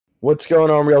What's going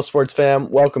on, Real Sports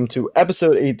fam? Welcome to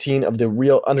episode 18 of the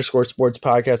Real_Sports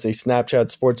Podcast, a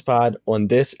Snapchat sports pod. On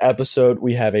this episode,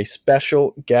 we have a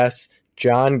special guest,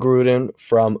 Jon Gruden,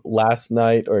 from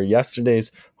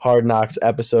yesterday's Hard Knocks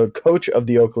episode, coach of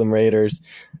the Oakland Raiders.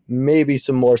 Maybe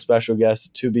some more special guests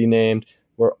to be named.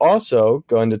 We're also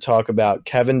going to talk about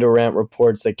Kevin Durant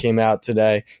reports that came out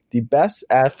today, the best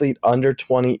athlete under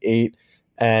 28,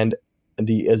 and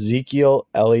the Ezekiel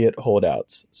Elliott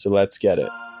holdouts. So let's get it.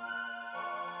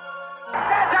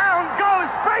 Down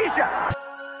goes Frazier.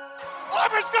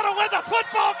 Auburn's going to win the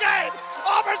football game.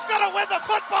 Auburn's going to win the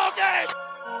football game.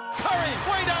 Curry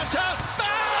way downtown.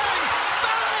 Bang!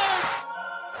 Bang!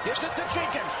 Gives it to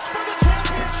Jenkins for the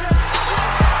championship.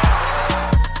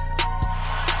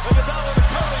 Iguodala to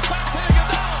Curry. Back to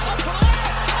Iguodala. Up to the line.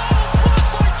 Oh,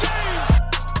 blocked by James.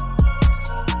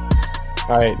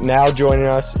 All right, now joining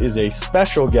us is a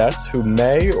special guest who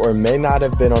may or may not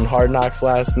have been on Hard Knocks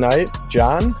last night.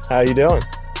 Jon, how you doing?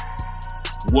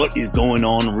 What is going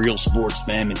on, Real Sports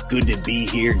fam? It's good to be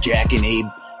here, Jack and Abe.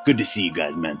 Good to see you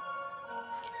guys, man.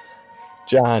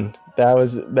 Jon, that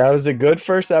was a good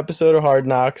first episode of Hard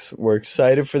Knocks. We're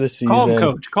excited for the season. Call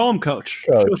him coach.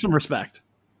 Show some respect.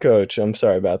 Coach, I'm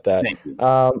sorry about that. Thank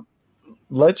you.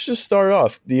 Let's just start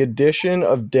off. The addition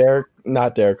of the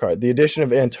addition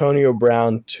of Antonio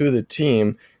Brown to the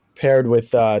team paired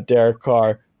with Derek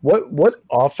Carr. What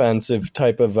offensive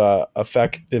type of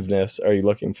effectiveness are you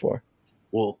looking for?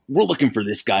 Well, we're looking for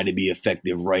this guy to be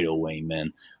effective right away,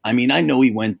 man. I mean, I know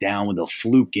he went down with a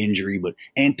fluke injury, but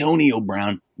Antonio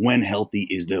Brown, when healthy,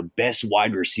 is the best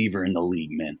wide receiver in the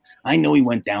league, man. I know he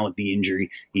went down with the injury.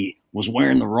 He was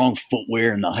wearing the wrong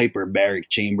footwear in the hyperbaric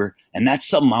chamber, and that's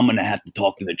something I'm going to have to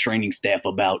talk to the training staff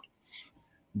about.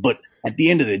 But at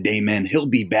the end of the day, man, he'll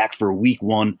be back for week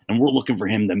 1, and we're looking for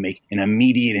him to make an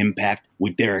immediate impact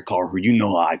with Derek Carr, who you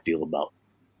know how I feel about.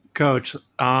 Coach,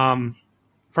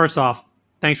 first off,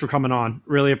 thanks for coming on.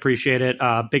 Really appreciate it.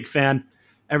 Big fan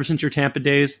ever since your Tampa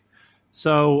days.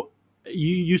 So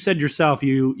you said yourself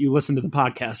you listen to the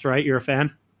podcast, right? You're a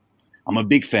fan? I'm a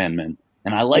big fan, man.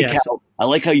 And I like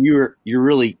how you're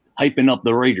really hyping up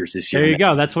the Raiders this year. There you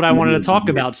go. That's what I wanted to talk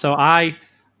about. So I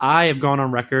have gone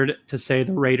on record to say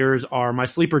the Raiders are my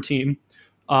sleeper team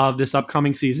of this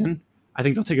upcoming season. I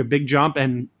think they'll take a big jump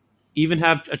and even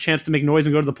have a chance to make noise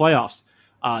and go to the playoffs.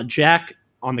 Jack,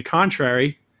 on the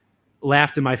contrary,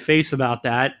 laughed in my face about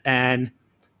that and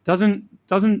doesn't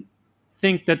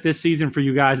think that this season for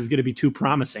you guys is going to be too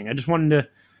promising. I just wanted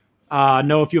to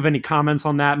know if you have any comments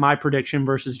on that, my prediction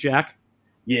versus Jack.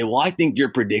 Yeah, well, I think your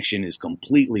prediction is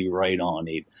completely right on,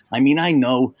 Abe. I mean, I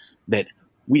know that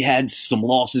we had some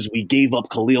losses. We gave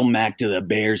up Khalil Mack to the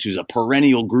Bears, who's a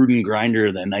perennial Gruden grinder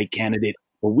of the night candidate.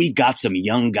 But we got some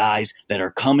young guys that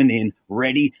are coming in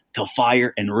ready to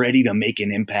fire and ready to make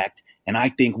an impact. And I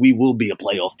think we will be a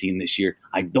playoff team this year.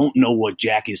 I don't know what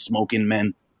Jack is smoking,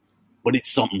 man, but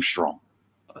it's something strong.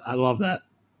 I love that.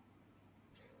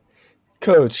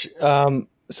 Coach,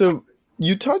 so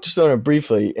you touched on it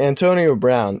briefly. Antonio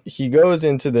Brown, he goes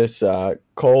into this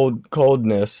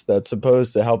coldness that's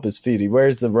supposed to help his feet. He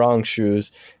wears the wrong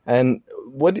shoes. And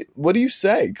what do you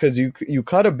say? Because you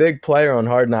cut a big player on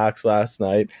Hard Knocks last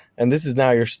night, and this is now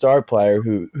your star player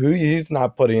who he's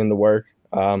not putting in the work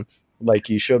like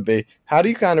he should be. How do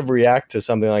you kind of react to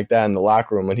something like that in the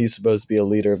locker room when he's supposed to be a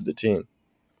leader of the team?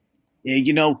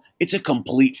 Yeah, it's a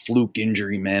complete fluke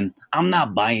injury, man. I'm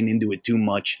not buying into it too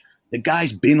much. The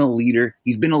guy's been a leader.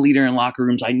 He's been a leader in locker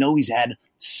rooms. I know he's had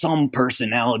some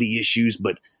personality issues,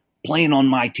 but playing on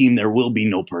my team, there will be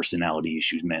no personality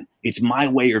issues, man. It's my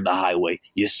way or the highway.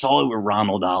 You saw it with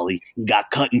Ronald Ollie. He got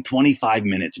cut in 25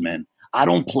 minutes, man. I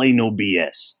don't play no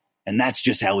BS. And that's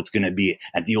just how it's going to be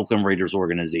at the Oakland Raiders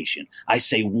organization. I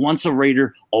say once a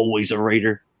Raider, always a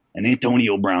Raider. And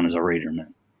Antonio Brown is a Raider,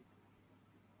 man.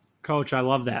 Coach, I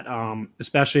love that.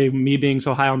 Especially me being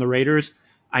so high on the Raiders.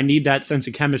 I need that sense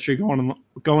of chemistry going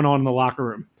on in the locker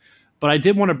room. But I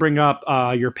did want to bring up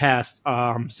your past.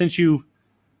 Since you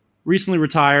recently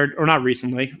retired, or not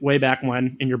recently, way back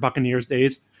when in your Buccaneers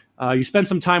days, you spent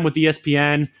some time with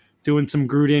ESPN doing some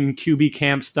Gruden QB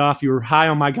camp stuff. You were high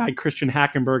on my guy Christian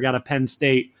Hackenberg out of Penn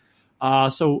State.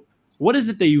 So what is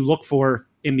it that you look for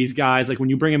in these guys? Like when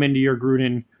you bring them into your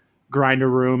Gruden grinder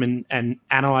room and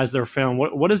analyze their film,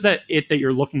 what is that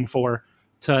you're looking for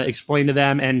to explain to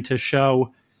them and to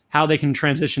show how they can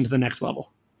transition to the next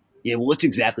level? Yeah, well, it's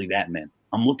exactly that, man.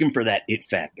 I'm looking for that it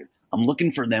factor. I'm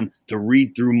looking for them to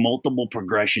read through multiple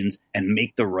progressions and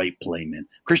make the right play, man.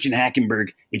 Christian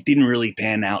Hackenberg, it didn't really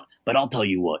pan out, but I'll tell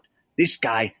you what. This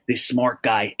guy, this smart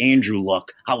guy, Andrew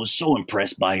Luck, I was so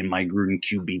impressed by in my Gruden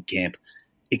QB camp.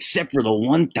 except for the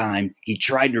one time he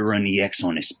tried to run the X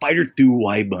on a spider through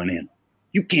Y banana.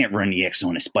 You can't run the X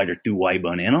on a spider through Y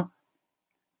banana.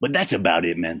 But that's about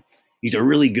it, man. He's a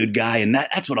really good guy, and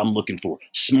that's what I'm looking for.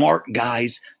 Smart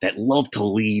guys that love to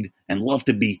lead and love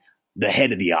to be the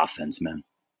head of the offense, man.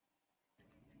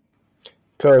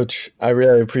 Coach, I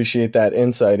really appreciate that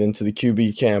insight into the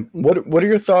QB camp. What are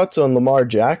your thoughts on Lamar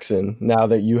Jackson now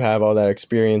that you have all that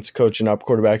experience coaching up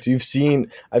quarterbacks? You've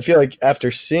seen, I feel like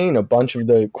after seeing a bunch of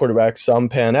the quarterbacks, some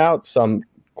pan out, some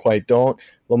quite don't.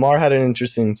 Lamar had an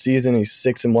interesting season. He's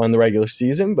 6-1 in the regular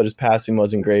season, but his passing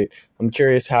wasn't great. I'm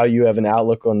curious how you have an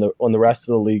outlook on the rest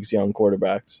of the league's young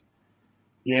quarterbacks.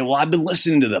 Yeah, well, I've been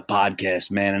listening to the podcast,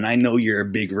 man, and I know you're a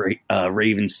big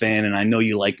Ravens fan, and I know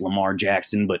you like Lamar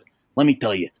Jackson, but let me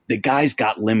tell you, the guy's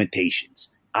got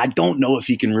limitations. I don't know if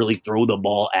he can really throw the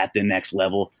ball at the next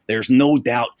level. There's no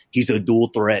doubt he's a dual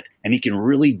threat, and he can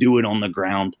really do it on the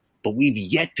ground, but we've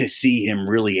yet to see him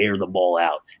really air the ball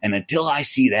out. And until I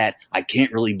see that, I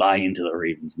can't really buy into the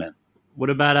Ravens, man. What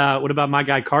about my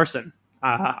guy Carson?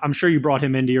 I'm sure you brought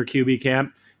him into your QB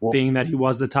camp, being that he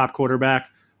was the top quarterback,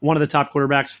 one of the top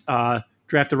quarterbacks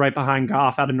drafted right behind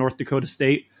Goff out of North Dakota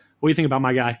State. What do you think about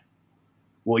my guy?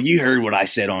 Well, you heard what I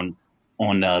said on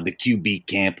the QB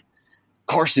camp.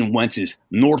 Carson Wentz is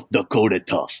North Dakota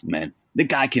tough, man. The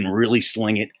guy can really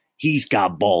sling it. He's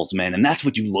got balls, man, and that's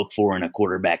what you look for in a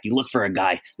quarterback. You look for a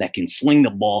guy that can sling the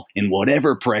ball in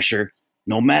whatever pressure,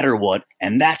 no matter what,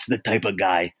 and that's the type of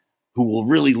guy who will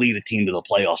really lead a team to the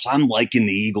playoffs. I'm liking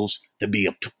the Eagles to be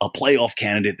a playoff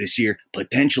candidate this year,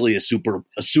 potentially a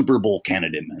Super Bowl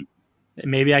candidate, man.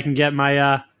 Maybe I can get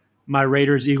my my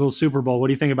Raiders-Eagles Super Bowl. What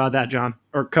do you think about that, John?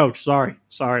 Or Coach, sorry.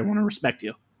 I want to respect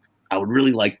you. I would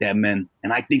really like that, man,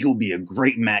 and I think it would be a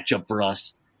great matchup for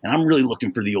us. And I'm really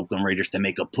looking for the Oakland Raiders to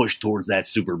make a push towards that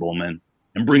Super Bowl, man,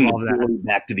 and bring the glory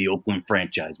back to the Oakland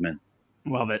franchise, man.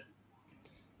 Love it.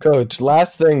 Coach,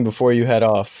 last thing before you head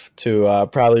off to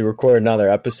probably record another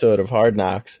episode of Hard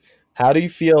Knocks, how do you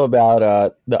feel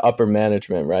about the upper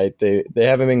management, right? They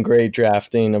haven't been great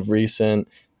drafting of recent.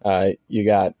 You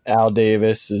got Al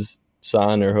Davis's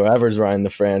son or whoever's running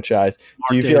the franchise.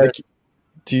 Do you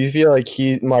feel like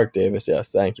Mark Davis,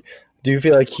 yes, thank you. Do you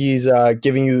feel like he's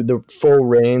giving you the full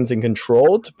reins and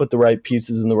control to put the right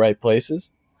pieces in the right places?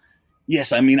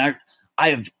 Yes, I mean, I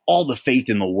have all the faith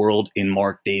in the world in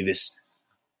Mark Davis.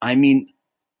 I mean,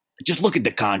 just look at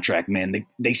the contract, man.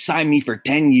 They signed me for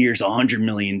 10 years, $100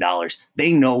 million.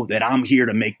 They know that I'm here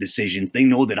to make decisions. They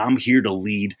know that I'm here to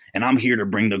lead, and I'm here to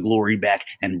bring the glory back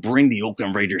and bring the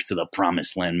Oakland Raiders to the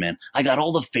promised land, man. I got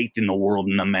all the faith in the world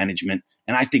in the management,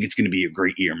 and I think it's going to be a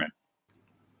great year, man.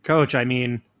 Coach, I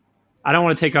mean, I don't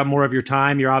want to take up more of your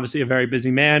time. You're obviously a very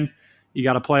busy man. You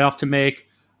got a playoff to make.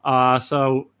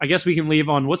 So I guess we can leave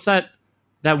on what's that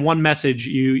one message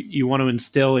you want to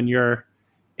instill in your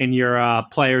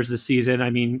players this season.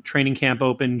 I mean, training camp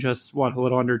opened just a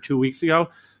little under 2 weeks ago.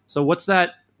 So what's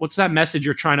that message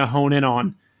you're trying to hone in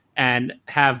on and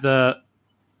have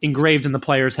engraved in the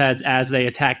players' heads as they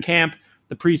attack camp,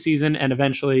 the preseason, and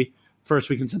eventually first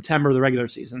week in September, the regular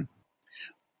season?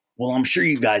 Well, I'm sure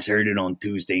you guys heard it on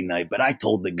Tuesday night, but I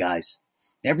told the guys,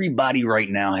 everybody right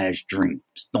now has dreams,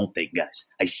 don't they, guys?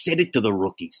 I said it to the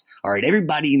rookies. All right,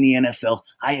 everybody in the NFL,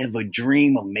 I have a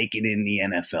dream of making it in the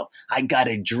NFL. I got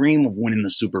a dream of winning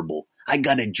the Super Bowl. I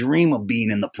got a dream of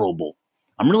being in the Pro Bowl.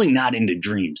 I'm really not into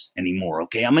dreams anymore,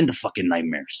 okay? I'm into fucking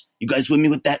nightmares. You guys with me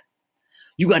with that?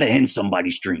 You got to end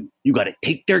somebody's dream. You got to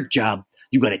take their job.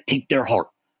 You got to take their heart.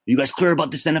 You guys clear about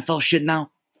this NFL shit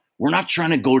now? We're not trying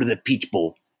to go to the Peach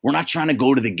Bowl. We're not trying to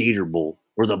go to the Gator Bowl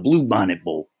or the Blue Bonnet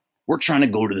Bowl. We're trying to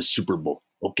go to the Super Bowl,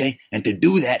 okay? And to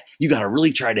do that, you got to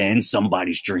really try to end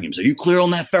somebody's dreams. Are you clear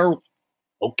on that, Farrell?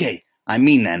 Okay, I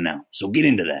mean that now, so get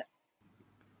into that.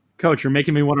 Coach, you're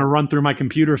making me want to run through my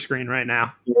computer screen right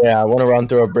now. Yeah, I want to run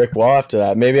through a brick wall after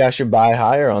that. Maybe I should buy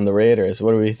higher on the Raiders.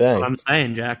 What do we think? That's what I'm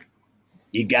saying, Jack.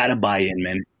 You got to buy in,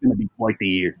 man. It's going to be quite the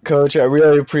year. Coach, I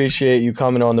really appreciate you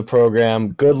coming on the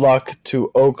program. Good luck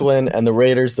to Oakland and the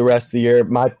Raiders the rest of the year.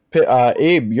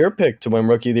 Abe, your pick to win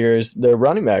Rookie of the Year is the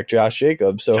running back, Josh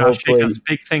Jacobs. So hopefully, Jacobs,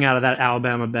 big thing out of that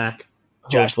Alabama back.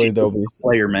 Josh Jacobs,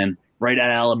 player, man. Right out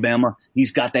of Alabama.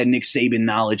 He's got that Nick Saban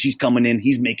knowledge. He's coming in.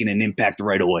 He's making an impact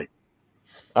right away.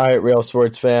 All right, Real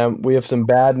Sports fam, we have some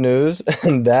bad news,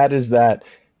 and that is that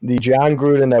the John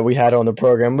Gruden that we had on the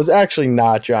program was actually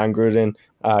not John Gruden.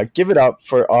 Give it up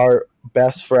for our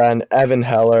best friend, Evan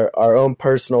Heller, our own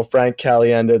personal Frank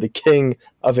Caliendo, the king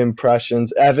of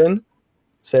impressions. Evan,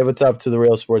 say what's up to the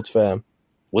Real Sports fam.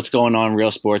 What's going on,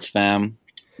 Real Sports fam?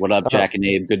 What up, Jack and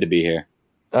Abe? Good to be here.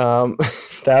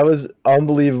 That was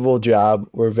unbelievable job.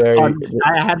 We're very.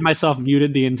 I had myself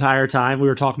muted the entire time. We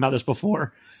were talking about this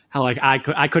before. How like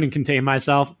I couldn't contain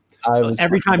myself.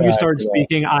 Every time you started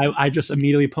speaking, I just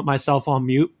immediately put myself on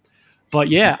mute. But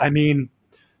yeah, I mean,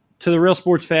 to the Real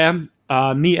Sports Fam,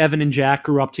 me, Evan, and Jack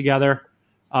grew up together.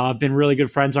 Been really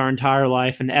good friends our entire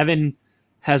life, and Evan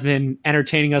has been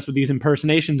entertaining us with these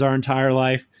impersonations our entire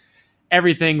life.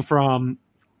 Everything from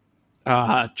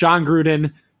John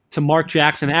Gruden to Mark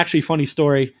Jackson. Actually, funny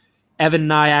story, Evan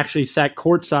and I actually sat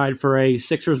courtside for a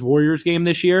Sixers-Warriors game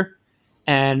this year.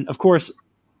 And, of course,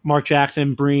 Mark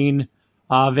Jackson, Breen,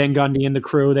 Van Gundy, and the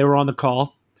crew, they were on the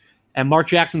call. And Mark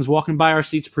Jackson's walking by our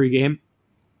seats pregame.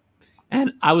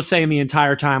 And I was saying the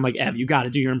entire time, like, Ev, you got to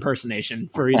do your impersonation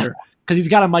for either. Because he's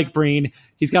got a Mike Breen,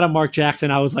 he's got a Mark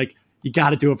Jackson. I was like, you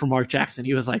got to do it for Mark Jackson.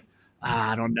 He was like,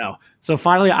 I don't know. So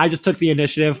finally, I just took the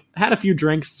initiative, had a few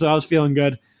drinks, so I was feeling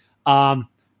good.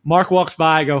 Mark walks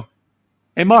by. I go,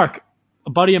 hey, Mark,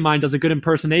 a buddy of mine does a good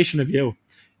impersonation of you.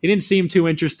 He didn't seem too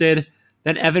interested.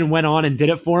 Then Evan went on and did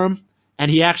it for him,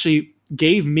 and he actually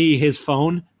gave me his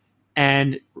phone,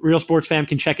 and Real Sports Fam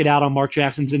can check it out on Mark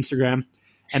Jackson's Instagram,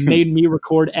 and made me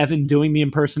record Evan doing the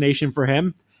impersonation for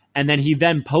him, and then he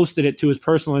then posted it to his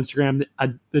personal Instagram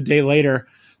the day later.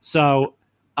 So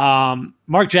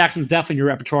Mark Jackson's definitely in your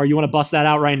repertoire. You want to bust that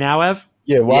out right now, Ev?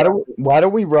 Yeah, why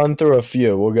don't we run through a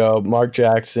few? We'll go Mark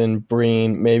Jackson,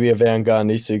 Breen, maybe a Van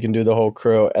Gundy, so you can do the whole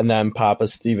crew, and then pop a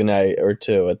Stephen A. or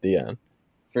two at the end.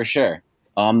 For sure.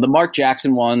 The Mark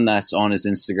Jackson one that's on his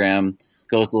Instagram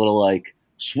goes a little like,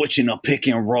 switching a pick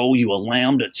and roll, you a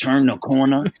lamb to turn the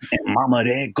corner, and mama,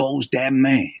 there goes that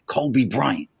man, Kobe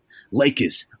Bryant.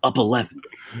 Lakers up 11.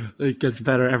 It gets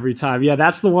better every time. Yeah,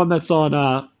 that's the one that's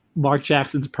on Mark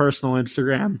Jackson's personal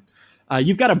Instagram.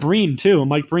 You've got a Breen, too, a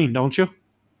Mike Breen, don't you?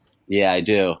 Yeah, I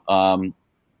do. The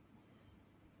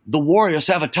Warriors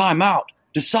have a timeout.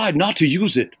 Decide not to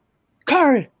use it.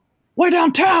 Curry, way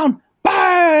downtown.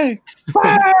 Bang!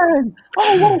 Bang!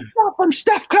 Oh, what a shot from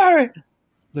Steph Curry.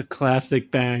 The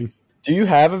classic bang. Do you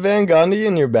have a Van Gundy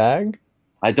in your bag?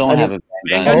 I don't have a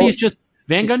Van Gundy.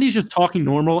 Van Gundy's just talking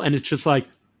normal, and it's just like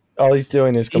all he's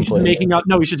doing is complaining.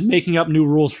 He's just making up new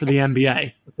rules for the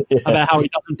NBA about how he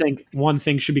doesn't think one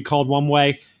thing should be called one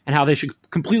way and how they should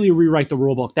completely rewrite the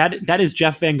rule book. That is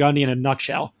Jeff Van Gundy in a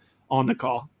nutshell on the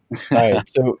call. All right,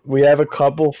 so we have a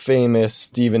couple famous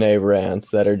Stephen A.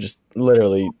 rants that are just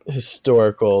literally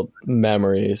historical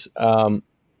memories.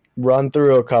 Run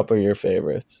through a couple of your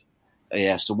favorites.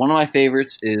 Yeah, so one of my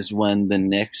favorites is when the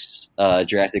Knicks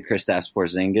drafted Kristaps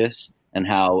Porzingis and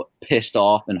how pissed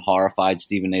off and horrified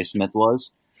Stephen A. Smith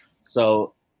was.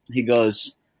 So he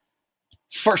goes,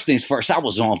 first things first, I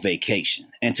was on vacation.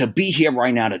 And to be here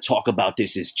right now to talk about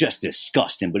this is just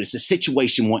disgusting. But it's a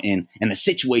situation we're in and a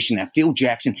situation that Phil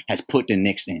Jackson has put the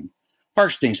Knicks in.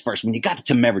 First things first, when you got the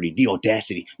temerity, the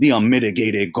audacity, the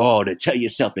unmitigated gall to tell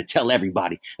yourself, to tell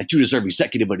everybody that you deserve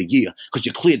Executive of the Year because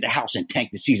you cleared the house and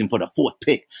tanked the season for the 4th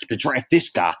pick to draft this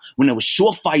guy when there was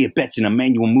surefire bets in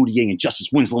Emmanuel Mudiay and Justice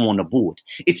Winslow on the board.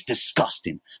 It's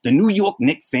disgusting. The New York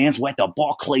Knicks fans were at the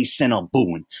Barclays Center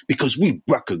booing because we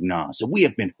recognize that we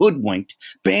have been hoodwinked,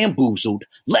 bamboozled,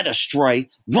 led astray,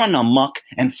 run amok,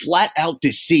 and flat out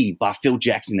deceived by Phil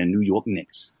Jackson and New York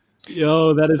Knicks.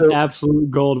 Yo, that is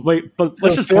absolute gold. Wait, but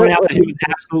let's just point out that he was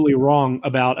absolutely wrong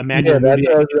about Emmanuel Mudiay. Yeah, that's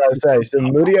what I was going to say. So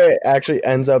Mudiay actually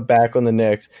ends up back on the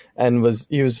Knicks, and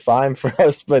he was fine for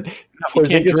us, but he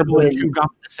can't dribble and chew gum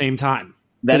at the same time.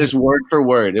 That is word for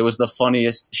word. It was the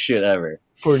funniest shit ever.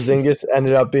 Porzingis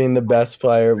ended up being the best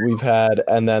player we've had,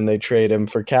 and then they trade him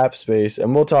for cap space,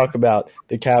 and we'll talk about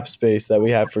the cap space that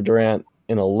we have for Durant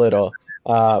in a little.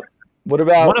 What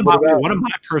about one of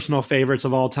my personal favorites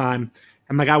of all time?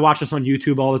 And like I watch this on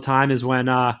YouTube all the time is when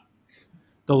the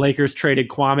Lakers traded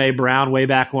Kwame Brown way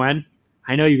back when.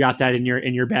 I know you got that in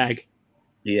your bag.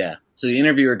 Yeah. So the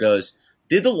interviewer goes,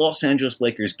 did the Los Angeles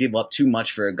Lakers give up too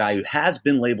much for a guy who has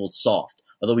been labeled soft,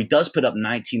 although he does put up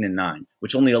 19 and 9,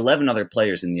 which only 11 other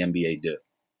players in the NBA do?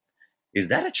 Is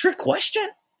that a trick question?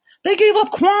 They gave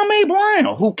up Kwame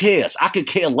Brown. Who cares? I could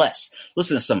care less.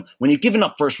 Listen to some. When you're giving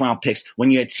up first-round picks,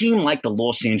 when you're a team like the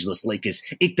Los Angeles Lakers,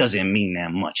 it doesn't mean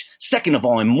that much. Second of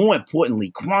all, and more importantly,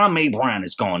 Kwame Brown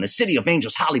is gone. The city of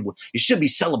Angels, Hollywood, you should be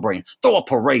celebrating. Throw a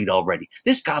parade already.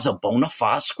 This guy's a bona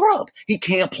fide scrub. He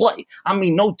can't play. I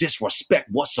mean, no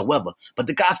disrespect whatsoever, but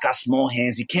the guy's got small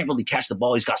hands. He can't really catch the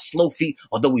ball. He's got slow feet,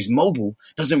 although he's mobile,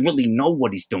 doesn't really know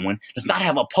what he's doing, does not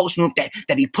have a post move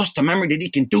that he pushed to memory that he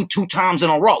can do 2 times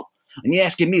in a row. And you're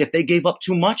asking me if they gave up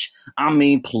too much? I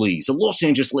mean, please. The Los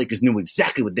Angeles Lakers knew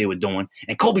exactly what they were doing,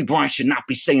 and Kobe Bryant should not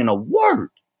be saying a word.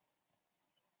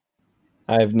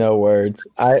 I have no words.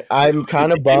 I'm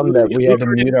kind of bummed that we had to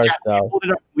mute ourselves.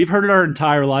 We've heard it our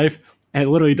entire life, and it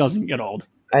literally doesn't get old.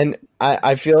 And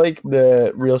I feel like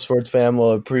the Real Sports Fam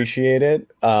will appreciate it,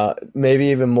 maybe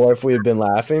even more if we had been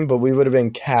laughing, but we would have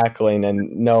been cackling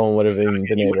and no one would have even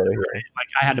been able to hear. Like,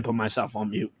 I had to put myself on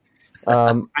mute.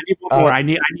 I need one more. I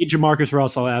need Jamarcus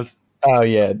Russell, Ev. Oh,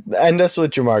 yeah. End us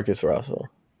with Jamarcus Russell.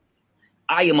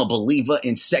 I am a believer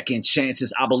in second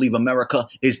chances. I believe America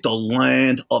is the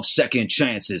land of second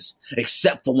chances,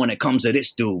 except for when it comes to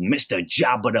this dude, Mr.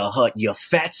 Jabba the Hutt, you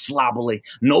fat, slobbly,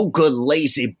 no good,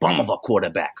 lazy bum of a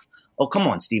quarterback. Oh, come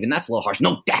on, Steven. That's a little harsh.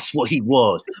 No, that's what he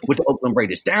was with the Oakland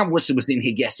Raiders. Darren Woodson was in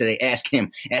here yesterday. Ask him.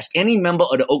 Ask any member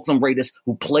of the Oakland Raiders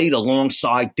who played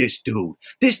alongside this dude.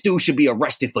 This dude should be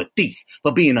arrested for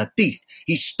being a thief.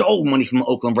 He stole money from the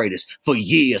Oakland Raiders for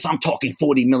years. I'm talking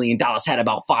 $40 million, had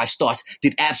about 5 starts,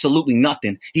 did absolutely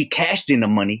nothing. He cashed in the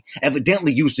money,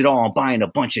 evidently used it all on buying a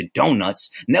bunch of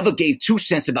donuts, never gave 2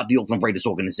 cents about the Oakland Raiders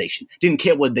organization. Didn't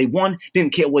care whether they won,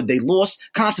 didn't care whether they lost,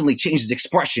 constantly changed his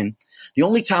expression. The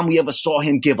only time we ever saw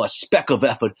him give a speck of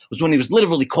effort was when he was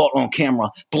literally caught on camera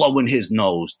blowing his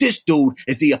nose. This dude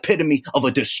is the epitome of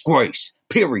a disgrace,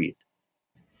 period.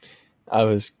 I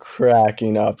was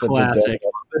cracking up at Classic. the donuts.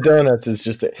 The donuts is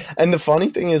just it. And the funny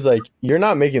thing is, like, you're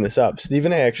not making this up.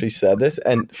 Stephen A. actually said this,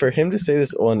 and for him to say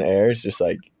this on air is just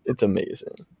like, it's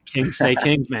amazing. Kings say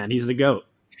kings, man. He's the GOAT.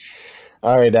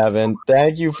 All right, Evan.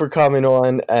 Thank you for coming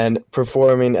on and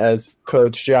performing as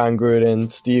Coach Jon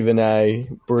Gruden, Stephen A.,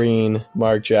 Breen,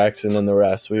 Mark Jackson, and the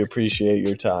rest. We appreciate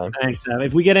your time. Thanks, Ev.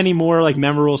 If we get any more like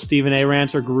memorable Stephen A.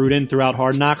 rants or Gruden throughout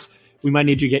Hard Knocks, we might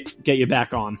need to get you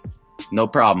back on. No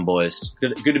problem, boys.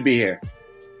 Good to be here.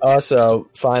 Also,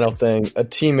 final thing, a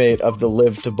teammate of the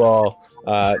Live to Ball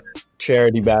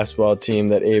charity basketball team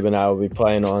that Abe and I will be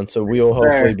playing on. So we will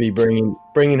hopefully be bringing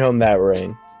home that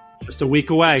ring. Just a week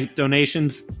away.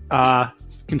 Donations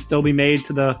can still be made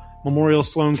to the Memorial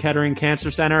Sloan Kettering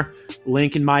Cancer Center.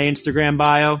 Link in my Instagram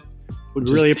bio. Would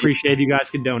really appreciate if you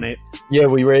guys could donate. Yeah,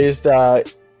 we raised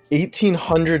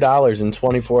 $1,800 in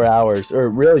 24 hours, or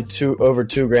really over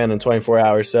 $2,000 in 24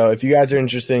 hours. So if you guys are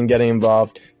interested in getting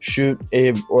involved, shoot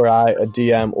Abe or I a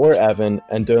DM or Evan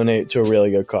and donate to a really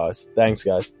good cause. Thanks,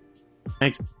 guys.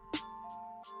 Thanks.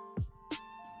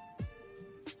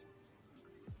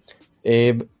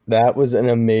 Abe, that was an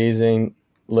amazing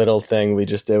little thing we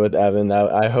just did with Evan.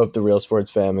 I hope the Real Sports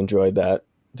Fam enjoyed that.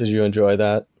 Did you enjoy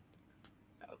that?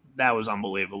 That was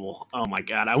unbelievable. Oh, my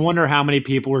God. I wonder how many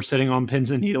people were sitting on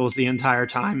pins and needles the entire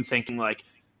time thinking, like,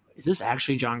 is this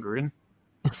actually Jon Gruden?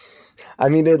 I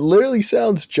mean, it literally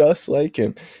sounds just like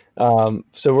him.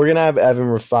 So we're going to have Evan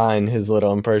refine his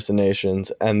little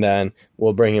impersonations, and then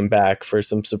we'll bring him back for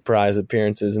some surprise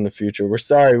appearances in the future. We're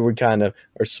sorry we kind of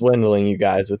are swindling you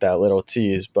guys with that little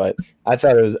tease, but I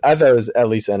thought it was at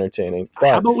least entertaining.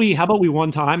 But, how about we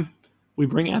one time we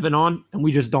bring Evan on and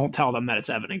we just don't tell them that it's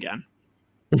Evan again?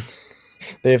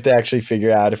 They have to actually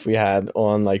figure out if we had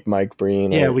on like Mike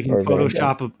Breen. Yeah, we can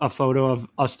Photoshop a photo of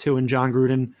us two and Jon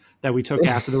Gruden that we took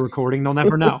after the recording. They'll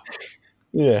never know.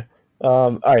 Yeah.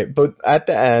 All right, but at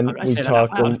the end we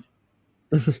talked.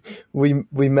 We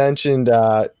mentioned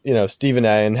Stephen A.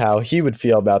 and how he would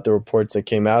feel about the reports that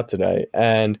came out today,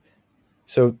 and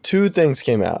so 2 things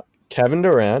came out. Kevin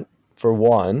Durant, for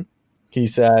one, he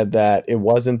said that it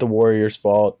wasn't the Warriors'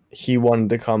 fault. He wanted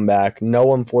to come back. No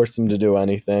one forced him to do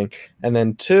anything. And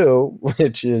then 2,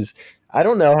 which is, I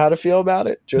don't know how to feel about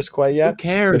it just quite yet. Who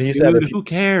cares? But he said who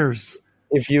cares?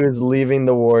 If he was leaving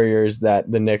the Warriors,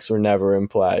 that the Knicks were never in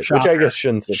play, which I guess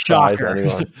shouldn't surprise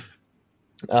anyone.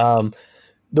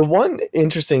 The one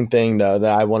interesting thing, though,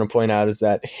 that I want to point out is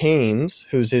that Haynes,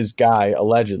 who's his guy,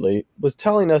 allegedly, was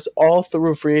telling us all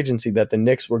through free agency that the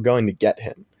Knicks were going to get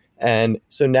him. And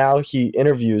so now he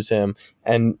interviews him,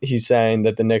 and he's saying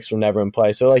that the Knicks were never in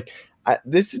play. So, like,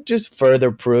 this just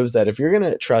further proves that if you're going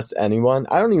to trust anyone,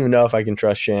 I don't even know if I can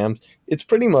trust Shams. It's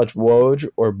pretty much Woj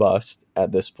or bust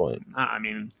at this point. I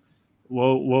mean,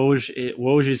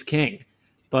 Woj is king.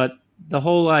 But the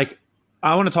whole, like,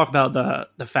 I want to talk about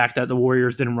the fact that the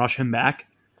Warriors didn't rush him back.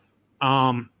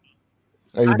 Are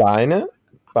you buying it?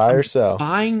 Buy or sell?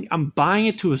 I'm buying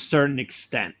it to a certain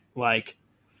extent. Like,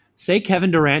 say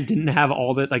Kevin Durant didn't have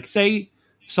all that. Like, say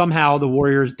somehow the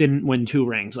Warriors didn't win 2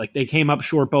 rings. Like, they came up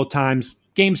short both times,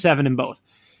 Game 7 in both.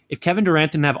 If Kevin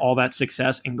Durant didn't have all that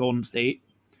success in Golden State,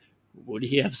 would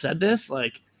he have said this?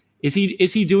 Like, is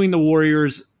he doing the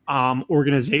Warriors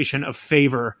organization a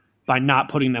favor by not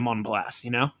putting them on blast,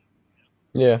 you know?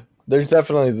 Yeah, there's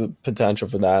definitely the potential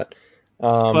for that.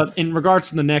 But in regards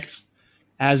to the Knicks,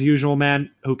 as usual,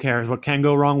 man, who cares? What can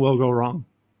go wrong will go wrong.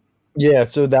 Yeah,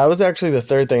 so that was actually the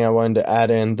third thing I wanted to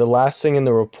add in. The last thing in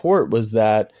the report was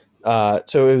that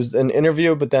so it was an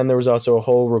interview, but then there was also a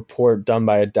whole report done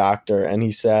by a doctor, and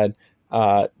he said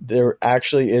there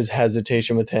actually is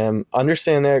hesitation with him.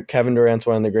 Understand that Kevin Durant's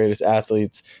one of the greatest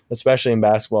athletes, especially in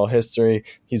basketball history.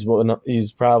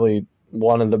 He's probably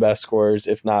one of the best scorers,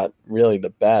 if not really the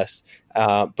best.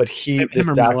 But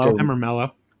Him or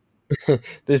Melo.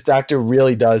 This doctor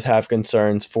really does have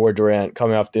concerns for Durant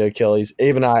coming off the Achilles.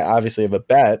 Abe and I obviously have a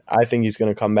bet. I think he's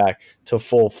going to come back to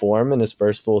full form in his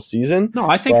first full season. No,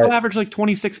 I think he'll average like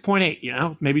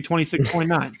 26.8, maybe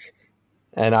 26.9.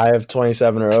 And I have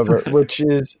 27 or over, which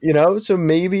is, so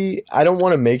maybe I don't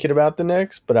want to make it about the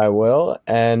Knicks, but I will.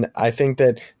 And I think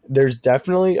that there's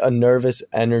definitely a nervous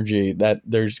energy that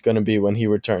there's going to be when he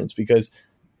returns, because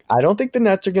I don't think the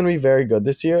Nets are going to be very good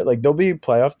this year. Like, they'll be a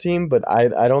playoff team, but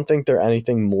I don't think they're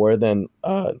anything more than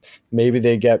maybe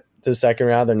they get to the second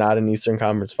round. They're not an Eastern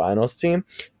Conference Finals team.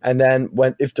 And then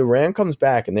if Durant comes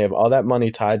back and they have all that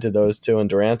money tied to those two, and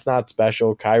Durant's not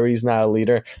special, Kyrie's not a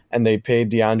leader, and they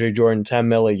paid DeAndre Jordan $10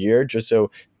 million a year just so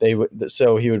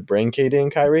he would bring KD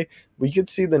and Kyrie, we could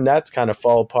see the Nets kind of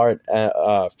fall apart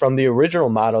from the original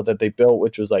model that they built,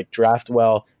 which was like draft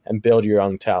well and build your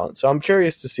young talent. So I'm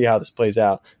curious to see how this plays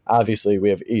out. Obviously, we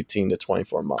have 18 to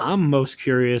 24 months. I'm most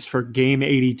curious for game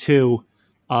 82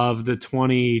 of the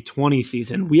 2020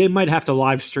 season. We might have to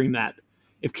live stream that.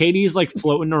 If KD is like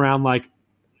floating around like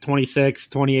 26,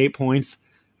 28 points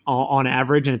on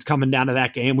average, and it's coming down to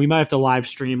that game, we might have to live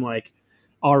stream like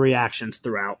our reactions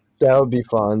throughout. That would be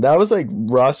fun. That was like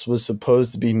Russ was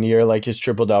supposed to be near like his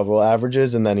triple-double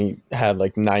averages, and then he had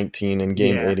like 19 in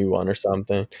game 81 or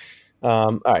something.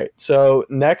 All right, so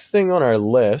next thing on our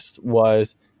list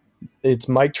it's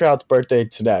Mike Trout's birthday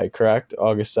today, correct?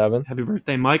 August 7th. Happy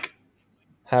birthday, Mike.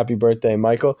 Happy birthday,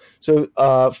 Michael. So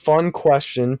fun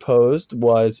question posed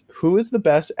was, who is the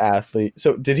best athlete?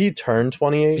 So did he turn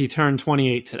 28? He turned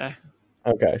 28 today.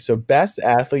 Okay, so best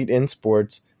athlete in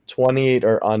sports, 28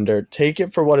 or under. Take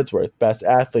it for what it's worth. Best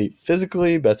athlete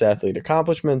physically, best athlete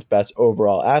accomplishments, best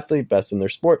overall athlete, best in their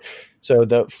sport. So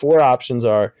the four options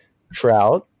are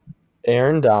Trout,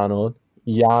 Aaron Donald,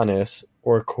 Giannis,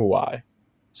 or Kawhi.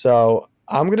 So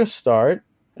I'm going to start,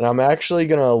 and I'm actually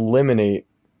going to eliminate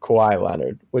Kawhi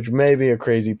Leonard, which may be a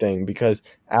crazy thing because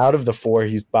out of the four,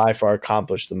 he's by far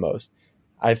accomplished the most.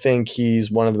 I think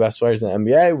he's one of the best players in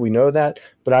the NBA. We know that.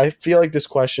 But I feel like this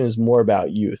question is more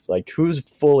about youth. Like, who's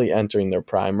fully entering their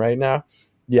prime right now?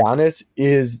 Giannis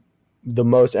is the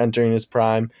most entering his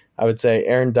prime. I would say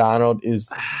Aaron Donald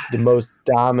is the most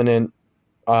dominant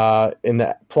in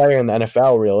the player in the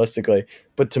NFL, realistically.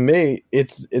 But to me,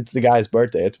 it's the guy's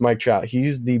birthday. It's Mike Trout.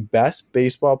 He's the best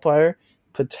baseball player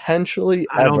potentially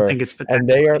ever. I don't think it's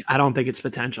potentially. I don't think it's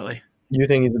potentially. You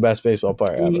think he's the best baseball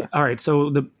player ever? All right,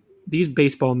 so these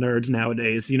baseball nerds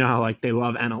nowadays, you know how like they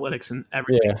love analytics and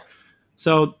everything. Yeah.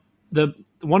 So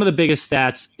one of the biggest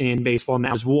stats in baseball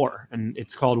now is WAR, and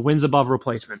it's called wins above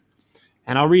replacement.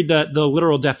 And I'll read the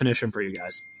literal definition for you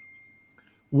guys.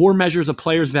 WAR measures a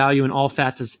player's value in all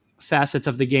facets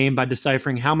of the game by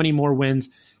deciphering how many more wins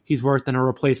he's worth than a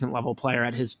replacement level player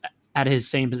at his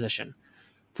same position.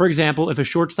 For example, if a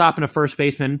shortstop and a first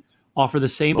baseman offer the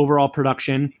same overall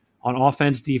production on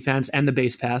offense, defense, and the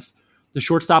base pass, the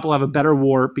shortstop will have a better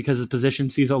WAR because his position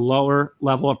sees a lower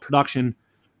level of production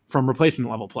from replacement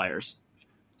level players.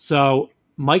 So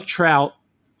Mike Trout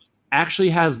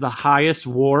actually has the highest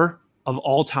WAR of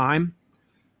all time.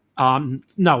 For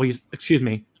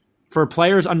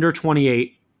players under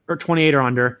 28 or 28 or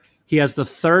under, he has the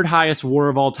third highest WAR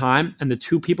of all time, and the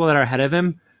two people that are ahead of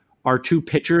him are two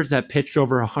pitchers that pitched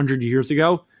over 100 years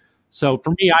ago. So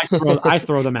for me, I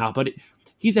throw them out, but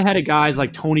he's ahead of guys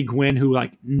like Tony Gwynn, who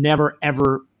like never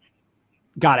ever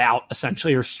got out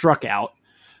essentially or struck out.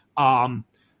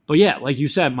 But yeah, like you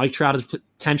said, Mike Trout is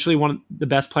potentially one of the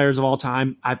best players of all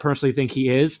time. I personally think he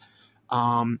is.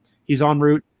 He's en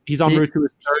route to his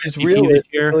third MVP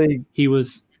this year.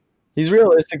 He's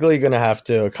realistically going to have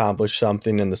to accomplish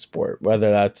something in the sport, whether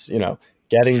that's,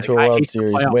 getting to a World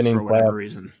Series, winning for whatever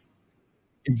reason.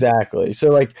 Exactly. So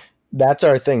like, that's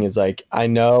our thing is like, I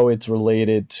know it's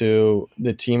related to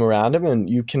the team around him, and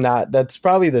that's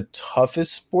probably the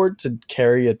toughest sport to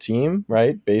carry a team,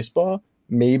 right? Baseball,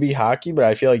 maybe hockey, but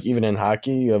I feel like even in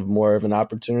hockey, you have more of an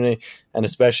opportunity, and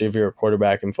especially if you're a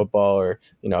quarterback in football or,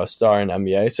 a star in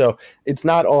NBA. So it's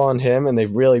not all on him, and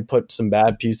they've really put some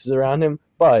bad pieces around him,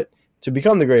 but to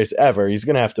become the greatest ever, he's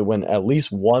going to have to win at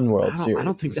least one World Series. I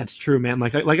don't think that's true, man.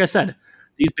 Like I said,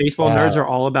 these baseball nerds are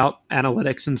all about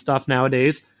analytics and stuff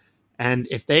nowadays. And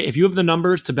if you have the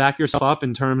numbers to back yourself up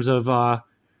in terms of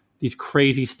these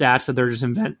crazy stats that they're just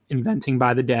inventing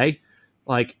by the day.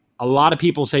 Like, a lot of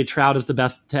people say Trout is the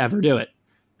best to ever do it.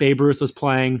 Babe Ruth was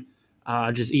playing,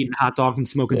 just eating hot dogs and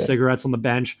smoking cigarettes on the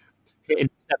bench, hitting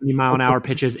 70-mile-an-hour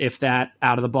pitches, if that,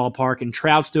 out of the ballpark. And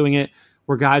Trout's doing it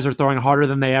where guys are throwing harder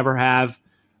than they ever have.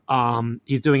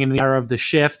 He's doing it in the era of the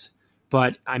shift.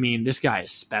 But, I mean, this guy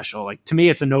is special. Like, to me,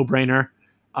 it's a no-brainer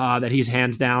that he's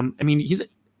hands down. I mean, he's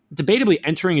debatably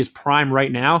entering his prime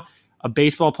right now. A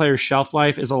baseball player's shelf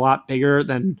life is a lot bigger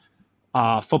than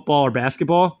football or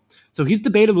basketball. So he's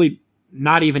debatably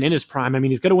not even in his prime. I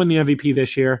mean, he's going to win the MVP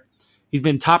this year. He's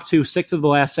been top 6 of the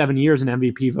last 7 years in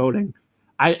MVP voting.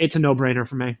 It's a no-brainer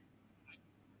for me.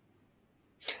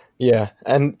 Yeah,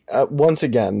 and once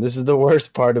again, this is the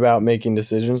worst part about making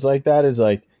decisions like that is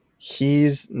like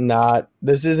he's not –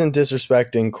 this isn't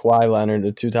disrespecting Kawhi Leonard,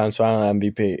 a 2-time final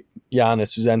MVP,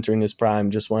 Giannis, who's entering his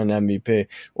prime, just won an MVP,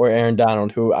 or Aaron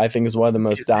Donald, who I think is one of the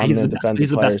most dominant defensive players ever.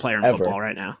 He's the best player in football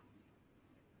right now.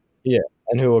 Yeah,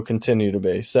 and who will continue to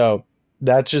be. So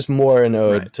that's just more an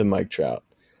ode to Mike Trout.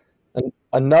 And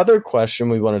another question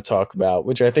we want to talk about,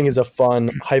 which I think is a fun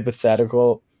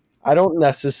hypothetical. I don't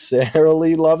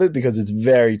necessarily love it because it's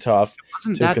very tough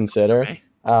to consider.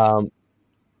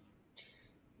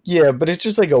 Yeah, but it's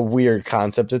just like a weird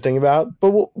concept to think about.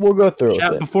 But we'll go through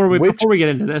it. Before we get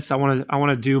into this, I want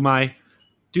to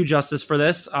do justice for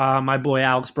this. My boy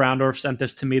Alex Browndorf sent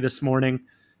this to me this morning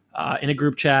in a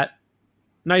group chat.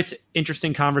 Nice,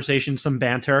 interesting conversation, some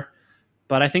banter.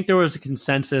 But I think there was a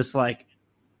consensus like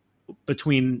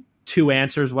between two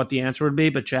answers what the answer would be.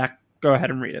 But Jack, go ahead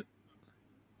and read it.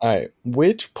 All right.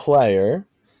 Which player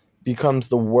becomes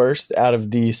the worst out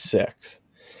of these 6?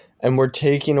 And we're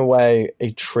taking away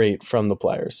a trait from the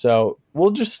players. So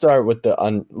we'll just start with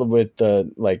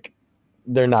the like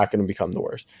they're not going to become the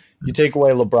worst. You take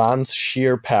away LeBron's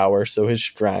sheer power, so his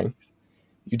strength.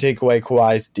 You take away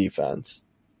Kawhi's defense.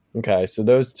 Okay, so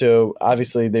those two,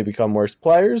 obviously they become worse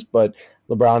players, but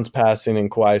LeBron's passing and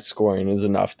Kawhi's scoring is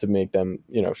enough to make them,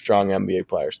 strong NBA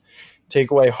players.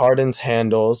 Take away Harden's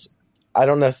handles. I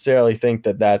don't necessarily think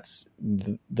that that's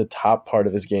the top part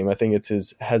of his game. I think it's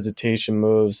his hesitation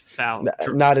moves,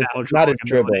 not his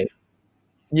dribbling.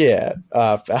 Yeah,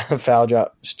 foul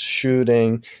drop,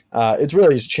 shooting. It's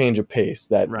really his change of pace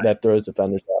that throws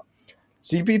defenders off.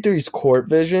 CP3's court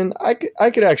vision, I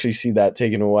could actually see that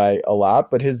taken away a lot,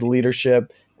 but his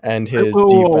leadership and his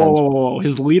defense.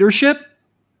 His leadership?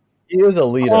 He is a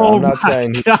leader. I'm not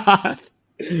saying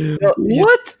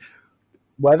what?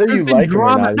 Whether you like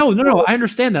drama. him or not. No. I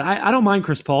understand that. I don't mind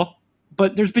Chris Paul,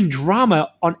 but there's been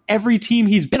drama on every team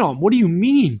he's been on. What do you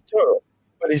mean? Sure,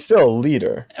 but he's still a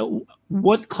leader.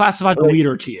 What classifies a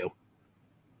leader to you?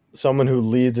 Someone who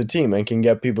leads a team and can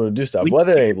get people to do stuff,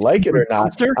 whether they like it or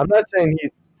not.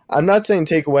 I'm not saying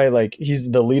take away like he's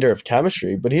the leader of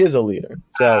chemistry, but he is a leader.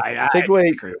 So take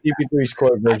away CP3's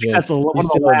court vision. That's one of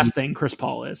the last thing Chris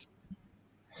Paul is.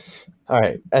 All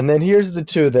right, and then here's the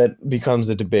two that becomes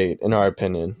a debate, in our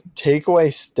opinion. Take away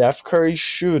Steph Curry's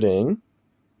shooting,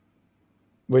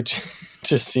 which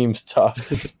just seems tough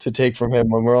to take from him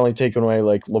when we're only taking away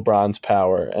like LeBron's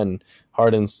power and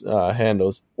Harden's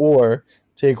handles, or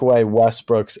take away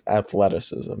Westbrook's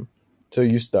athleticism. So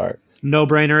you start.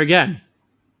 No-brainer again.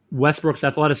 Westbrook's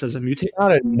athleticism. You take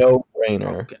not a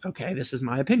no-brainer. Okay, this is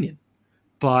my opinion,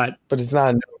 but it's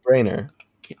not a no-brainer.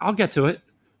 I'll get to it.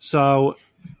 So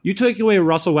you take away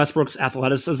Russell Westbrook's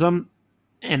athleticism,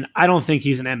 and I don't think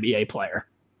he's an NBA player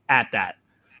at that.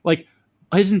 Like,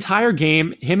 his entire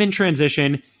game, him in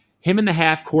transition, him in the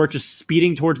half court just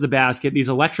speeding towards the basket, these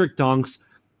electric dunks,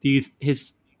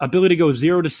 his ability to go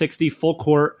 0 to 60 full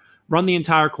court, run the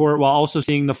entire court while also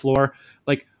seeing the floor.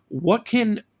 Like, what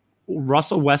can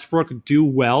Russell Westbrook do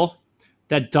well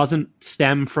that doesn't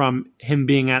stem from him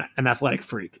being an athletic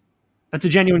freak? That's a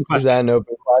genuine question. Is that an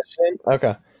open question?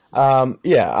 Okay.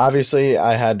 Yeah, obviously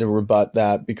I had to rebut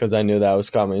that because I knew that was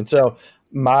coming. So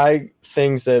my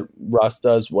things that Russ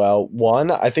does well,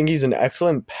 one, I think he's an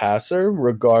excellent passer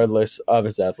regardless of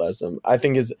his athleticism. I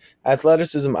think his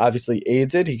athleticism obviously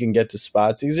aids it. He can get to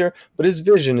spots easier, but his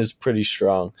vision is pretty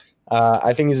strong.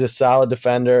 I think he's a solid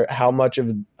defender. How much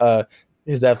of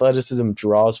his athleticism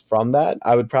draws from that,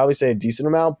 I would probably say a decent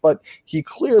amount, but he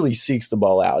clearly seeks the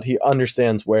ball out. He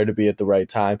understands where to be at the right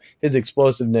time. His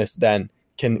explosiveness then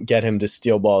can get him to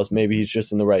steal balls. Maybe he's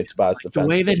just in the right spots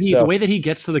defensively. The way that he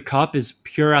gets to the cup is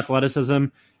pure athleticism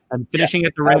and finishing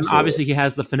at the rim. Absolutely. Obviously, he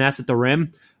has the finesse at the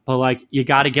rim, but like you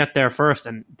got to get there first,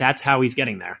 and that's how he's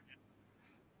getting there.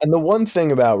 And the one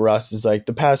thing about Russ is like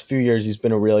the past few years he's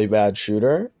been a really bad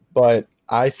shooter, but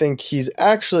I think he's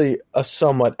actually a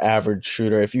somewhat average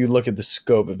shooter if you look at the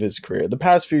scope of his career. The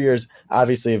past few years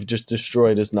obviously have just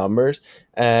destroyed his numbers,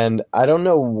 and I don't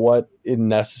know what it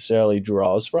necessarily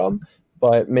draws from,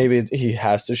 but maybe he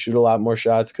has to shoot a lot more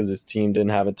shots because his team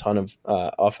didn't have a ton of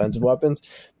offensive weapons.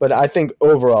 But I think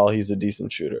overall he's a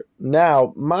decent shooter.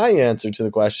 Now, my answer to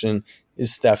the question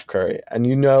is Steph Curry.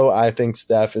 And I think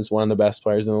Steph is one of the best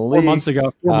players in the league. 4 months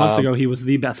ago, he was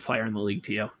the best player in the league,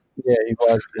 Tio. Yeah, he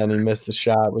was, and he missed the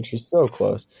shot, which was so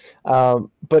close.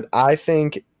 But I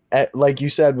think, like you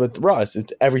said with Russ,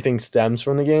 everything stems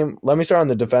from the game. Let me start on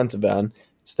the defensive end.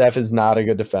 Steph is not a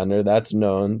good defender. That's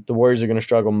known. The Warriors are going to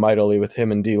struggle mightily with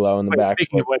him and D'Lo in the back.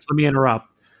 Speaking of which, let me interrupt.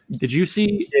 Did you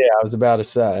see? Yeah, I was about to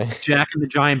say. Jack and the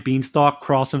Giant Beanstalk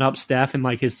crossing up Steph in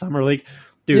like his summer league?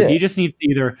 Dude, He just needs to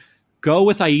either go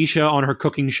with Aisha on her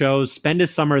cooking shows, spend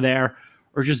his summer there,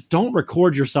 or just don't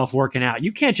record yourself working out.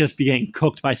 You can't just be getting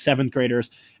cooked by 7th graders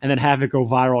and then have it go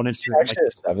viral on Instagram. Actually, a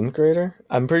 7th grader?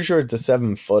 I'm pretty sure it's a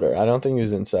 7-footer. I don't think he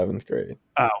was in 7th grade.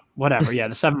 Oh, whatever. Yeah,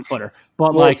 the 7-footer.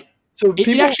 But so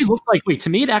it actually looked like, to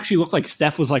me, it actually looked like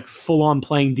Steph was like full on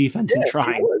playing defense and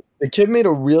trying. The kid made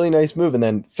a really nice move and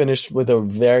then finished with a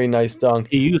very nice dunk.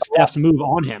 He used Steph's move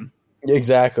on him.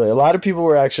 Exactly. A lot of people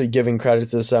were actually giving credit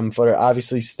to the 7-footer.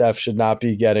 Obviously, Steph should not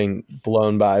be getting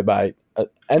blown by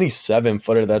any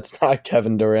 7-footer that's not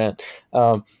Kevin Durant.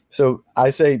 So I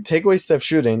say take away Steph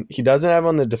shooting. He doesn't have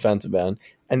on the defensive end.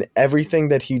 And everything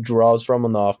that he draws from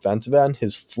on the offensive end,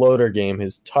 his floater game,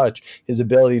 his touch, his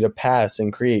ability to pass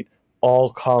and create,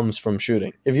 all comes from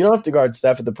shooting. If you don't have to guard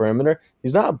Steph at the perimeter,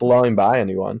 he's not blowing by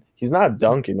anyone. He's not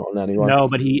dunking on anyone. No,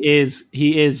 but he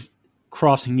is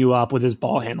crossing you up with his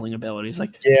ball handling abilities.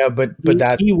 Like, yeah, but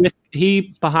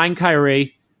he behind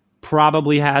Kyrie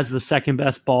probably has the second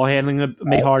best ball handling.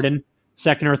 May Harden,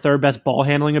 second or third best ball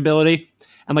handling ability.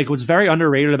 And like what's very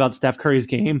underrated about Steph Curry's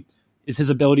game is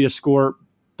his ability to score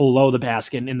below the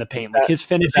basket in the paint. Like his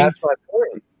finishing. That's my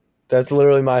point. That's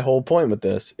literally my whole point with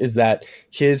this, is that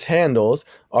his handles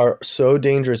are so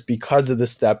dangerous because of the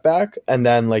step back and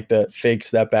then like the fake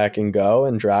step back and go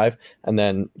and drive and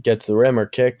then get to the rim or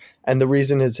kick. And the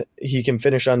reason is he can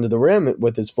finish under the rim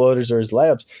with his floaters or his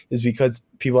layups is because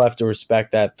people have to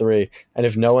respect that three. And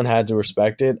if no one had to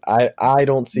respect it, I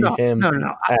don't see him.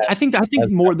 No. I think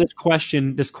more this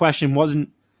question wasn't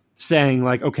saying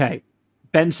like, okay,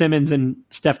 Ben Simmons and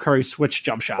Steph Curry switch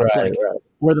jump shots. Right.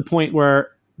 We're the point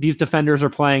where these defenders are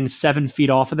playing 7 feet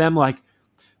off of them. Like,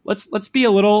 let's be a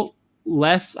little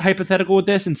less hypothetical with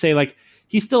this and say like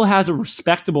he still has a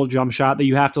respectable jump shot that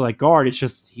you have to like guard. It's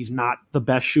just he's not the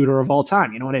best shooter of all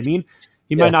time. You know what I mean?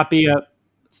 He might not be a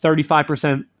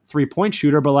 35% 3-point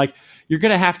shooter, but like you're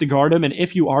gonna have to guard him. And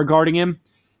if you are guarding him,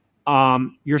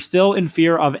 you're still in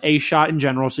fear of a shot in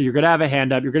general. So you're gonna have a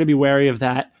hand up. You're gonna be wary of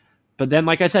that. But then,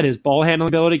 like I said, his ball handling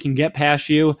ability can get past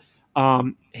you.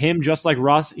 Him, just like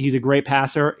Russ, he's a great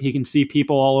passer. He can see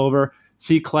people all over,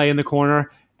 see Clay in the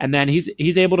corner, and then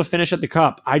he's able to finish at the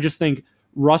cup. I just think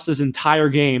Russ's entire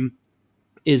game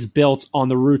is built on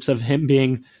the roots of him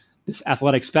being this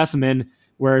athletic specimen,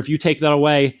 where if you take that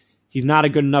away, he's not a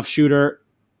good enough shooter.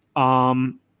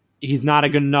 He's not a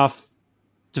good enough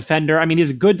defender. I mean,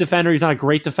 he's a good defender. He's not a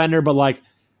great defender, but like,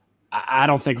 I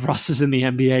don't think Russ is in the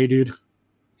NBA, dude.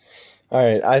 All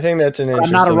right, I think that's an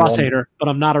interesting. I'm not a Russ hater, but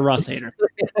I'm not a Russ hater,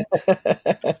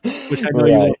 which I know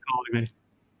you won't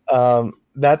call me.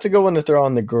 That's a good one to throw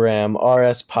on the gram.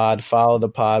 RS Pod, follow the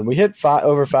pod. We hit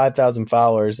over 5,000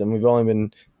 followers, and we've only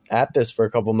been at this for a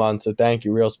couple months. So thank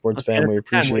you, Real Sports Fan. We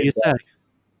appreciate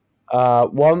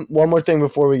that. One more thing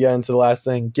before we get into the last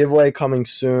thing. Giveaway coming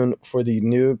soon for the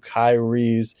new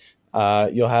Kyries.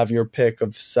 You'll have your pick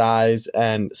of size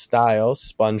and style,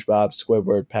 SpongeBob,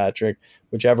 Squidward, Patrick,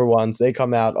 whichever ones. They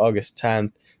come out August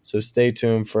 10th, so stay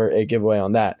tuned for a giveaway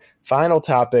on that. Final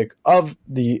topic of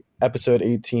the episode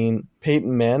 18,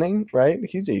 Peyton Manning, right?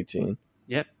 He's 18.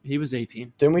 Yep, he was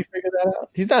 18. Didn't we figure that out?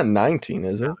 He's not 19,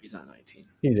 is it? No, he's not 19.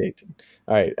 He's 18.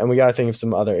 All right, and we got to think of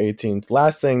some other 18s.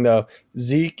 Last thing, though,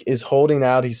 Zeke is holding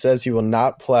out. He says he will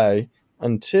not play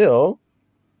until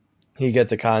he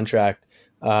gets a contract.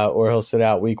 Or he'll sit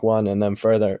out week 1 and then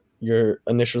further. Your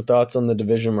initial thoughts on the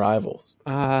division rivals?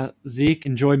 Zeke,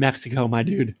 enjoy Mexico, my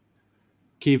dude.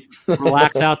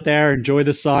 Relax out there, enjoy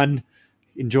the sun,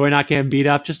 enjoy not getting beat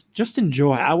up. Just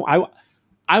enjoy.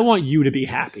 I want you to be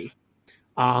happy.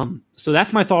 So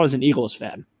that's my thought as an Eagles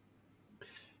fan.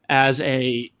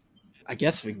 I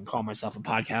guess we can call myself a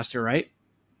podcaster, right?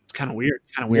 It's kind of weird.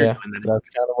 It's kind of weird. Yeah, that's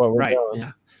kind of what we're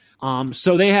doing. Yeah.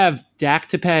 So they have Dak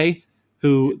to pay,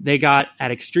 who they got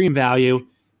at extreme value.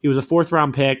 He was a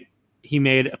 4th-round pick. He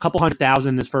made a couple $100,000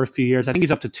 in his first few years. I think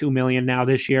he's up to $2 million now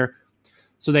this year.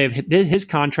 So they have his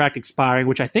contract expiring,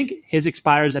 which I think his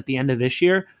expires at the end of this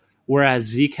year, whereas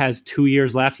Zeke has 2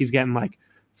 years left. He's getting like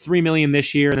 $3 million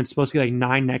this year, and it's supposed to get like $9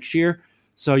 million next year.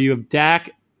 So you have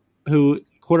Dak, who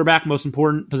quarterback, most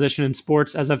important position in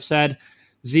sports, as I've said.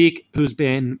 Zeke, who's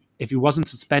been, if he wasn't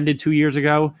suspended 2 years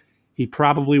ago, he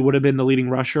probably would have been the leading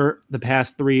rusher the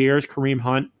past 3 years. Kareem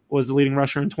Hunt was the leading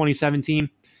rusher in 2017.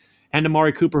 And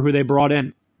Amari Cooper, who they brought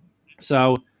in.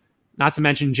 So, not to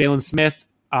mention Jalen Smith.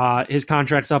 His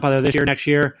contract's up either this year or next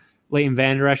year. Leighton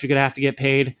Vander Esch is going to have to get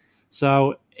paid.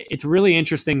 So, it's really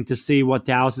interesting to see what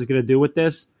Dallas is going to do with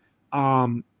this.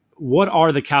 What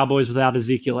are the Cowboys without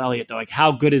Ezekiel Elliott, though? Like,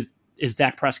 how good is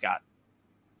Dak Prescott?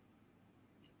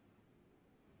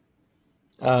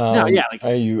 Are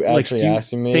you actually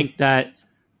asking me? Think that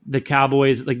the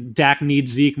Cowboys, like Dak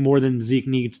needs Zeke more than Zeke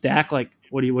needs Dak? Like,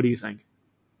 what do you think?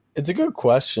 It's a good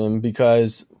question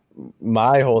because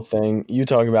my whole thing, you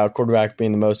talk about quarterback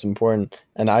being the most important,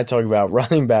 and I talk about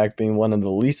running back being one of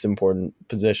the least important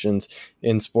positions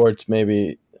in sports,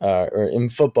 maybe, or in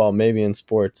football, maybe in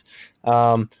sports.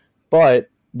 But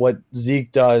what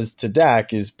Zeke does to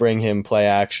Dak is bring him play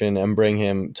action and bring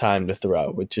him time to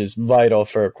throw, which is vital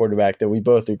for a quarterback that we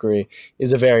both agree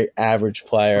is a very average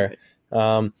player.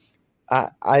 Right.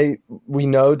 We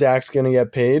know Dak's going to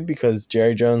get paid because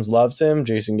Jerry Jones loves him,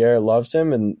 Jason Garrett loves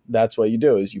him, and that's what you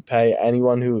do is you pay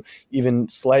anyone who even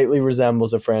slightly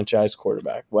resembles a franchise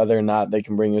quarterback, whether or not they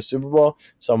can bring you a Super Bowl,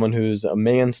 someone who's a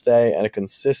mainstay and a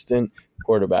consistent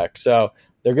quarterback. So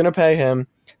they're going to pay him.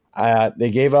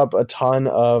 They gave up a ton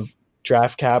of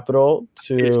draft capital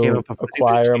to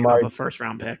acquire a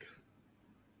first-round pick.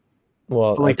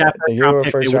 Well, but like that first-round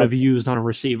pick they would have used on a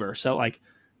receiver. So, like,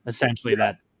 essentially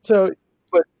that. So,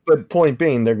 but point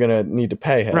being, they're going to need to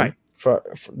pay him. Right.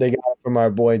 They got it from our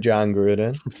boy John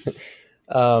Gruden.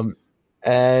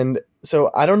 And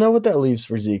so I don't know what that leaves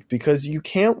for Zeke because you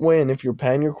can't win if you're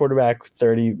paying your quarterback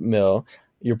 $30 million.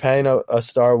 You're paying a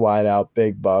star wideout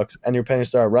big bucks, and you're paying a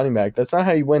star running back. That's not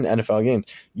how you win NFL games.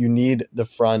 You need the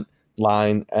front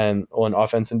line and on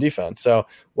offense and defense. So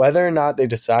whether or not they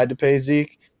decide to pay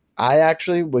Zeke, I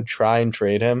actually would try and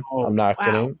trade him. I'm not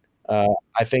kidding.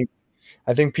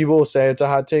 I think people will say it's a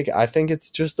hot take. I think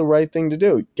it's just the right thing to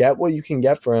do. Get what you can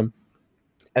get for him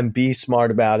and be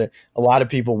smart about it. A lot of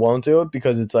people won't do it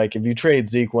because it's like if you trade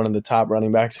Zeke, one of the top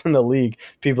running backs in the league,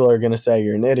 people are going to say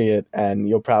you're an idiot and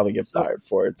you'll probably get fired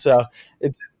for it. So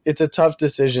it's a tough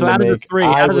decision to make.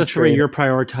 Out of the three, you're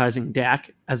prioritizing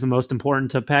Dak as the most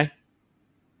important to pay?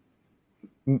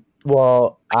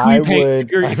 Well,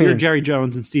 if you're Jerry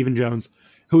Jones and Stephen Jones,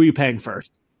 who are you paying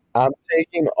first? I'm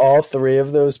taking all three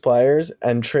of those players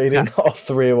and trading all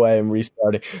three away and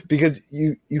restarting because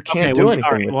you can't do anything.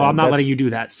 Right. Well, I'm not letting you do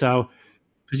that. So,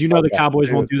 because the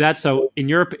Cowboys won't do that. So, in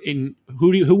Europe, who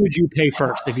would you pay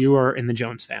first if you were in the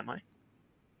Jones family?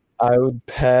 I would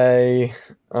pay.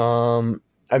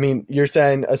 You're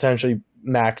saying essentially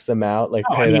max them out, like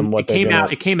pay them what they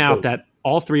It came out that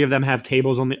all three of them have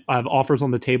offers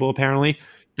on the table apparently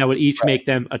that would each make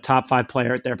them a top 5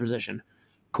 player at their position.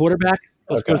 Quarterback.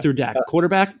 Let's go through Dak.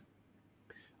 Quarterback,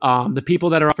 the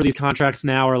people that are up for these contracts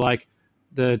now are like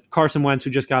the Carson Wentz who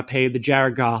just got paid, the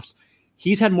Jared Goffs.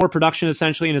 He's had more production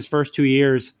essentially in his first 2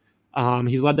 years.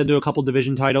 He's led them to a couple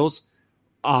division titles.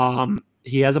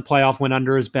 He has a playoff win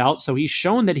under his belt, so he's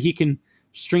shown that he can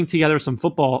string together some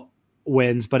football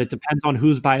wins, but it depends on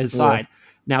who's by his side.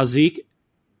 Now Zeke,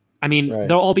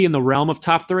 they'll all be in the realm of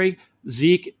top 3.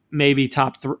 Zeke maybe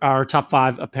top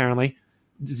 5 apparently.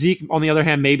 Zeke, on the other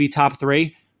hand, maybe top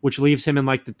 3, which leaves him in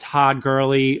like the Todd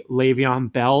Gurley,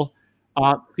 Le'Veon Bell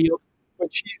field.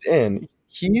 Which he's in.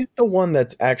 He's the one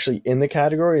that's actually in the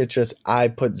category. It's just I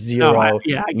put zero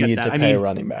need to pay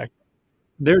running back.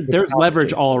 There's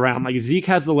leverage all around. Like Zeke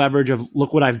has the leverage of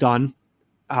look what I've done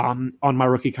on my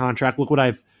rookie contract. Look what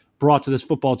I've brought to this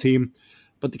football team.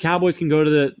 But the Cowboys can go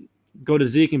to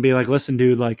Zeke and be like, listen,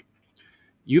 dude, like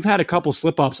you've had a couple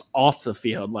slip ups off the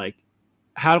field, like.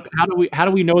 How do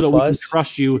we know that we can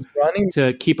trust you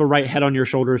to keep a right head on your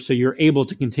shoulders so you're able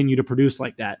to continue to produce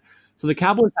like that? So the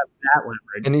Cowboys have that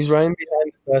leverage. And he's running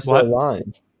behind the best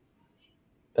O-line.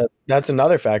 That's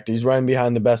another factor. He's running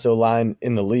behind the best O-line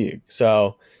in the league.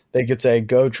 So they could say,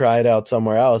 go try it out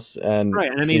somewhere else and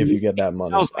see if you get that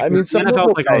money. Some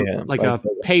NFL like a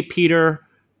pay Peter,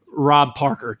 Rob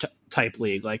Parker type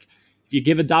league. Like if you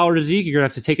give $1 to Zeke, you're going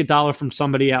to have to take $1 from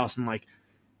somebody else. And like,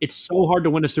 it's so hard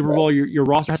to win a Super Bowl. Your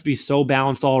roster has to be so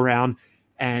balanced all around.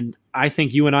 And I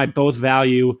think you and I both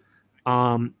value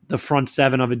the front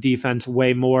 7 of a defense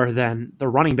way more than the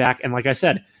running back. And like I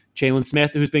said, Jalen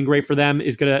Smith, who's been great for them,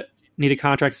 is going to need a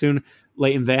contract soon.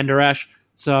 Leighton Vander Esch,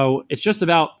 So it's just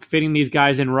about fitting these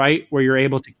guys in right where you're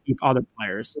able to keep other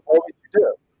players. What would you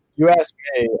do? You asked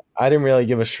me. I didn't really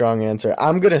give a strong answer.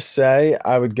 I'm going to say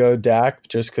I would go Dak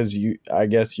just because I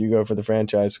guess you go for the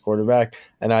franchise quarterback,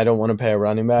 and I don't want to pay a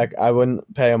running back. I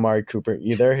wouldn't pay Amari Cooper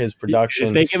either. His production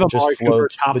if they give just Amari Cooper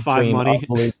floats top 5 between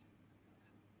money.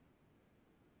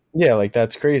 Yeah, like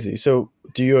that's crazy. So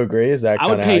do you agree? Is that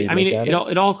kind of how you look at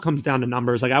it? It all comes down to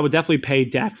numbers. Like I would definitely pay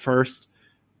Dak first,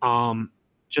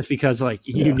 just because like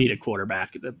you need a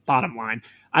quarterback. The bottom line,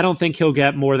 I don't think he'll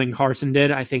get more than Carson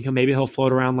did. I think he'll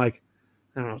float around like,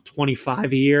 I don't know,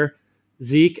 25 a year.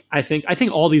 Zeke, I think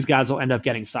all these guys will end up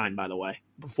getting signed, by the way,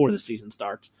 before the season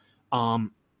starts.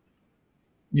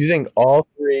 You think all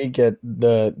three get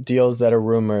the deals that are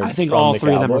rumored? I think from all the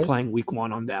three Cowboys? of them are playing week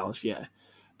 1 on Dallas, yeah.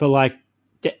 But like,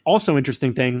 also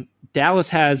interesting thing, Dallas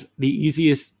has the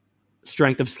easiest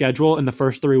strength of schedule in the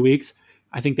first 3 weeks.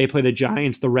 I think they play the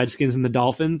Giants, the Redskins, and the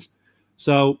Dolphins.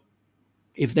 So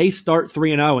if they start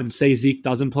 3-0 and say Zeke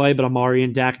doesn't play, but Amari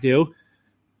and Dak do,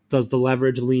 does the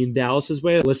leverage lean Dallas's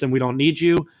way? Listen, we don't need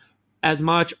you as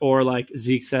much. Or like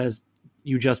Zeke says,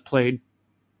 you just played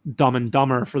Dumb and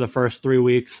Dumber for the first 3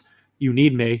 weeks. You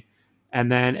need me.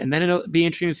 And then it'll be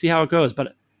interesting to see how it goes.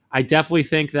 But I definitely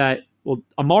think that, well,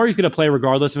 Amari's going to play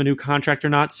regardless of a new contract or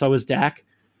not. So is Dak.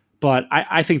 But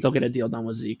I think they'll get a deal done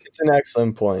with Zeke. It's an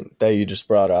excellent point that you just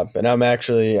brought up. And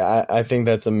I think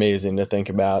that's amazing to think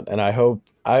about. And I hope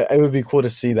it would be cool to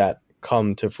see that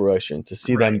come to fruition, to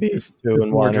see them be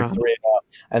 2-1 or 3-0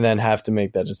 and then have to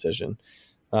make that decision.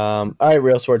 All right,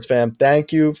 Real Sports fam,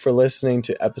 thank you for listening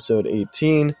to episode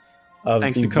 18 of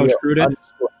Thanks to Coach Gruden.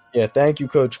 Yeah, thank you,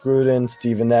 Coach Gruden,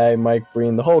 Stephen A., Mike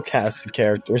Breen, the whole cast of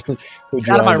characters who Get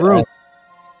out of my room.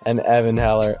 And Evan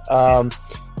Heller.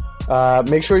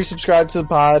 Make sure you subscribe to the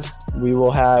pod. We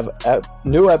will have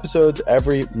new episodes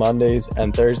every Mondays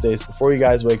and Thursdays before you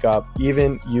guys wake up.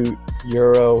 Even you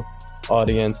Euro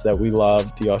audience that we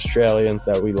love, the Australians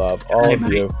that we love, all of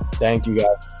you. Thank you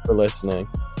guys for listening.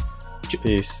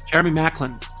 Peace. Jeremy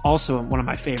Maclin, also one of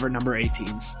my favorite number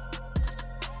 18s.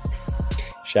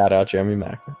 Shout out Jeremy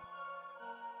Maclin.